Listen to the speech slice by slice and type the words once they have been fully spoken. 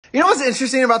You know what's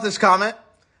interesting about this comment?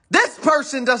 This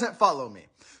person doesn't follow me.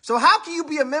 So how can you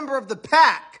be a member of the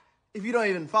pack if you don't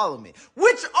even follow me?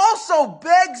 Which also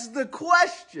begs the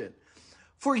question,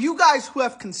 for you guys who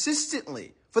have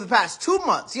consistently, for the past 2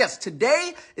 months, yes,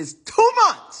 today is 2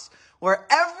 months, where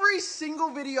every single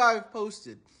video I've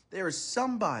posted, there is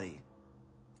somebody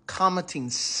commenting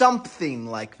something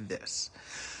like this.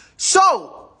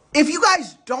 So, if you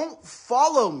guys don't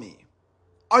follow me,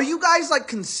 are you guys like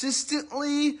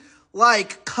consistently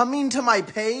like coming to my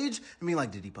page and being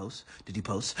like, did he post? Did he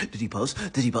post? Did he post?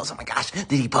 Did he post? Oh my gosh, did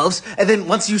he post? And then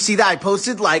once you see that I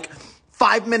posted, like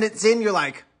 5 minutes in, you're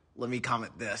like, let me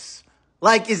comment this.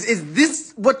 Like, is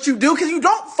this what you do? Because you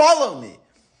don't follow me.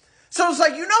 So it's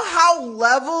like, you know how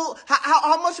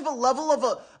much of a level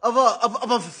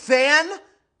of a fan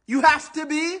you have to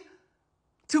be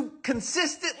to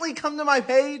consistently come to my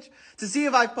page to see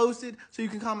if I posted so you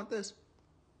can comment this.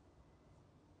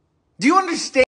 Do you understand?